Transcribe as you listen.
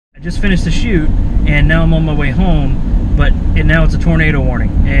Just finished the shoot, and now I'm on my way home, but now it's a tornado warning,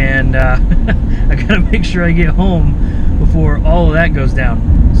 and I gotta make sure I get home before all of that goes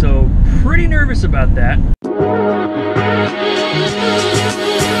down. So pretty nervous about that.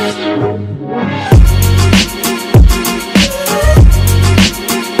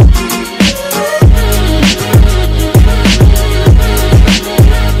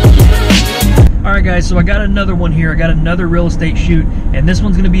 Alright guys, so I got another one here. I got another real estate shoot, and this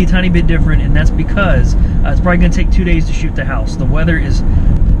one's going to be a tiny bit different, and that's because it's probably going to take 2 days to shoot the house. The weather is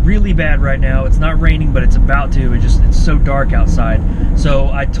really bad right now. It's not raining, but it's about to. It's so dark outside. So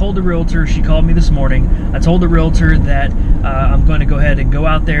I told the realtor, she called me this morning, I told the realtor that I'm going to go ahead and go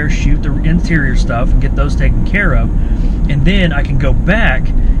out there, shoot the interior stuff, and get those taken care of, and then I can go back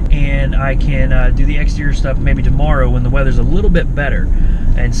and I can do the exterior stuff maybe tomorrow when the weather's a little bit better.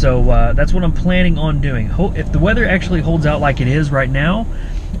 And so that's what I'm planning on doing. If the weather actually holds out like it is right now,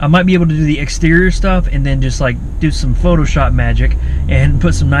 I might be able to do the exterior stuff and then just like do some Photoshop magic and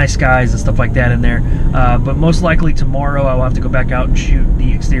put some nice skies and stuff like that in there. But most likely tomorrow I'll have to go back out and shoot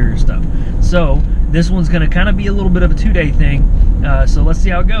the exterior stuff. So this one's going to kind of be a little bit of a 2-day thing. So let's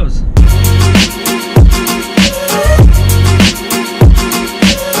see how it goes.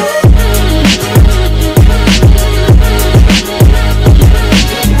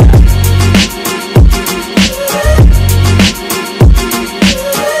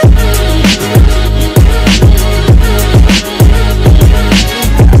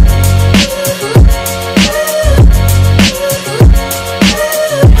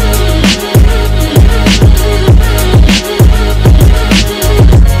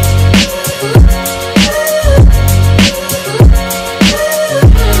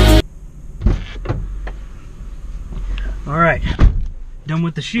 Alright, done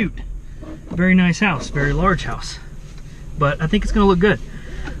with the shoot. Very nice house, very large house. But I think it's going to look good.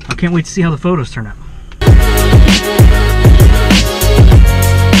 I can't wait to see how the photos turn out.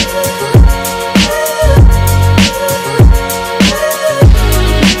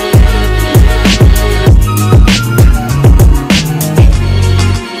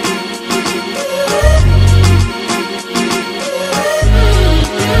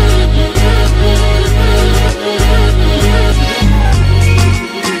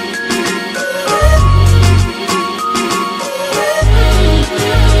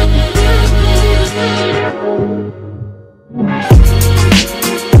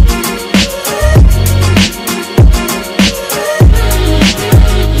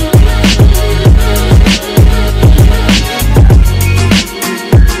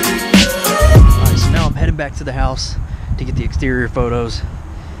 Back to the house to get the exterior photos.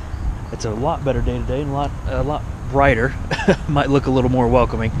 It's a lot better day today and a lot brighter. Might look a little more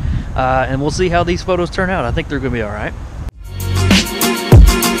welcoming, and we'll see how these photos turn out. I think they're gonna be all right.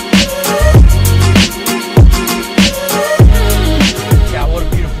 Yeah, what a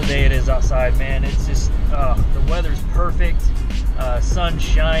beautiful day it is outside, man. It's just the weather's perfect. Sun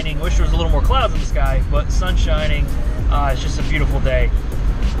shining. Wish there was a little more clouds in the sky, but sun shining. It's just a beautiful day.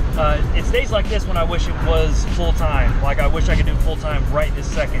 It's days like this when I wish it was full-time. Like I wish I could do full-time right this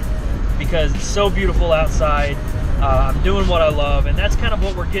second, because it's so beautiful outside. I'm doing what I love, and that's kind of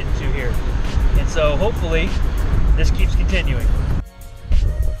what we're getting to here. And so hopefully this keeps continuing.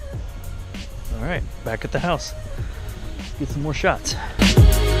 All right, back at the house. Get some more shots.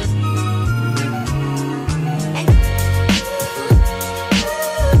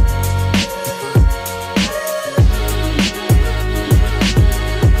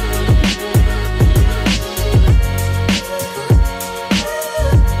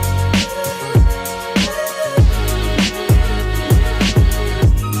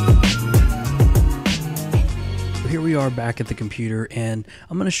 We are back at the computer, and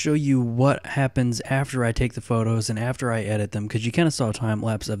I'm going to show you what happens after I take the photos and after I edit them, because you kind of saw a time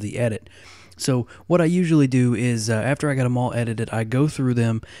lapse of the edit. So what I usually do is after I got them all edited, I go through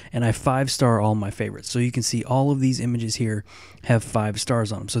them and I 5-star all my favorites. So you can see all of these images here have 5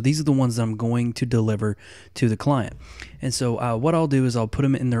 stars on them. So these are the ones that I'm going to deliver to the client. And so what I'll do is I'll put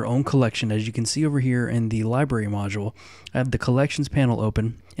them in their own collection. As you can see over here in the library module, I have the collections panel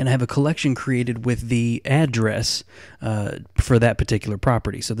open, and I have a collection created with the address for that particular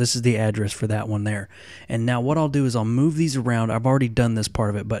property. So this is the address for that one there. And now what I'll do is I'll move these around. I've already done this part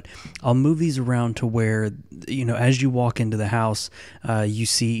of it, but I'll move these around to where, you know, as you walk into the house, you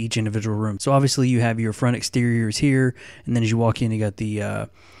see each individual room. So obviously you have your front exteriors here, and then as you walk in, you got the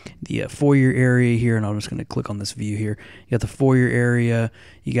foyer area here, and I'm just going to click on this view here. You got the foyer area,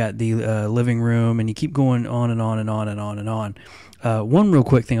 you got the living room, and you keep going on and on and on and on and on. One real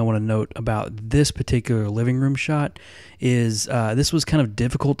quick thing I want to note about this particular living room shot is this was kind of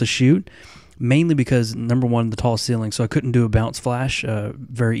difficult to shoot, mainly because, number one, the tall ceiling, so I couldn't do a bounce flash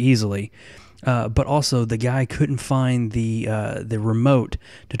very easily. But also the guy couldn't find the remote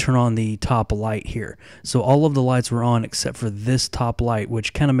to turn on the top light here. So all of the lights were on except for this top light,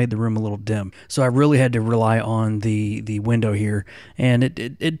 which kind of made the room a little dim. So I really had to rely on the window here, and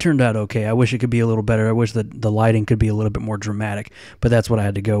it turned out okay. I wish it could be a little better. I wish that the lighting could be a little bit more dramatic, but that's what I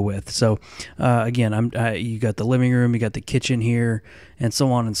had to go with. So again, you got the living room, you got the kitchen here, and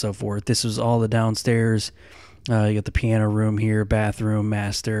so on and so forth. This was all the downstairs. You got the piano room here, bathroom,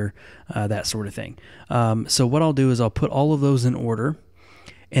 master, that sort of thing. So what I'll do is I'll put all of those in order,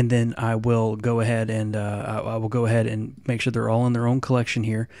 and then I will go ahead and make sure they're all in their own collection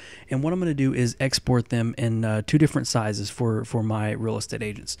here. And what I'm going to do is export them in 2 different sizes for my real estate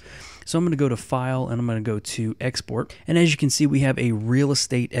agents. So I'm going to go to File, and I'm going to go to Export. And as you can see, we have a real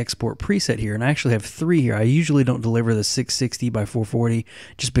estate export preset here, and I actually have 3 here. I usually don't deliver the 660 by 440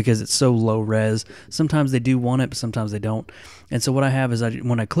 just because it's so low res. Sometimes they do want it, but sometimes they don't. And so what I have is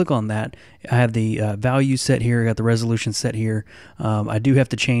when I click on that, I have the value set here. I got the resolution set here. I do have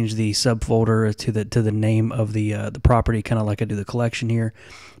to change the subfolder to the name of the property, kind of like I do the collection here.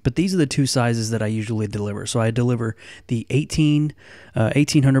 But these are the 2 sizes that I usually deliver. So I deliver the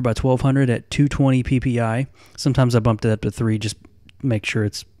 1800 by 1200 at 220 ppi. Sometimes I bumped it up to 3, just make sure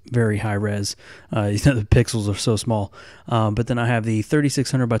it's very high res. The pixels are so small. But then I have the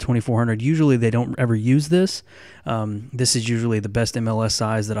 3600 by 2400. Usually they don't ever use this. This is usually the best MLS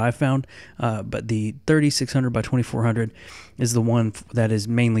size that I've found. But the 3600 by 2400 is the one that is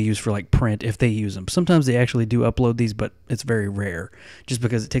mainly used for like print if they use them. Sometimes they actually do upload these, but it's very rare just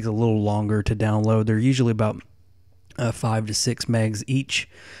because it takes a little longer to download. They're usually about 5 to 6 megs each,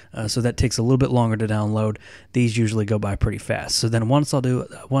 so that takes a little bit longer to download. These usually go by pretty fast. So then once I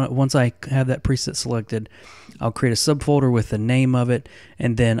have that preset selected, I'll create a subfolder with the name of it,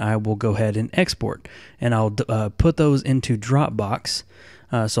 and then I will go ahead and export, and I'll put those into Dropbox.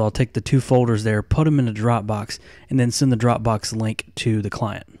 So I'll take the 2 folders there, put them into Dropbox, and then send the Dropbox link to the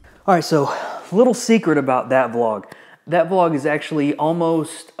client. All right, so a little secret about that vlog. That vlog is actually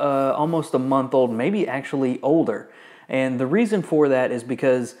almost a month old, maybe actually older. And the reason for that is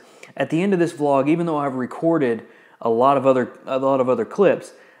because at the end of this vlog, even though I've recorded a lot of other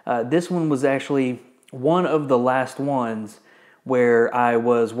clips, this one was actually one of the last ones where I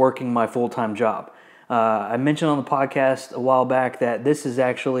was working my full-time job. I mentioned on the podcast a while back that this is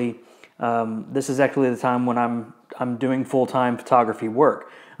actually the time when I'm doing full-time photography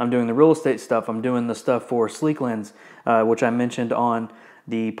work. I'm doing the real estate stuff. I'm doing the stuff for Sleek Lens, which I mentioned on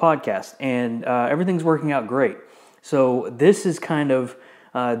the podcast, and everything's working out great. So this is kind of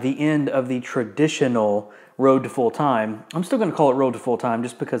the end of the traditional Road to Full-Time. I'm still going to call it Road to Full-Time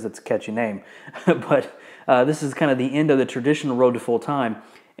just because it's a catchy name, but this is kind of the end of the traditional Road to Full-Time,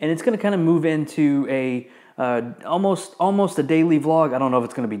 and it's going to kind of move into a almost a daily vlog. I don't know if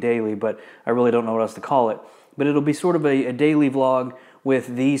it's going to be daily, but I really don't know what else to call it. But it'll be sort of a daily vlog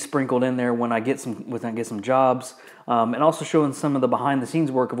with these sprinkled in there when I get some jobs, and also showing some of the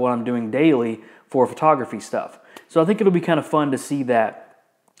behind-the-scenes work of what I'm doing daily for photography stuff. So I think it'll be kind of fun to see that.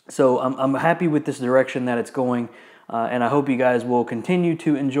 So I'm happy with this direction that it's going, and I hope you guys will continue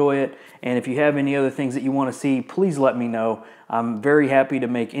to enjoy it. And if you have any other things that you want to see, please let me know. I'm very happy to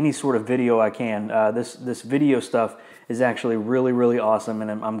make any sort of video I can. This video stuff is actually really, really awesome, and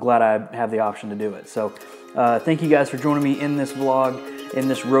I'm glad I have the option to do it. So thank you guys for joining me in this vlog, in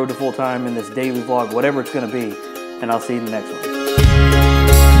this Road to Full-Time, in this daily vlog, whatever it's going to be, and I'll see you in the next one.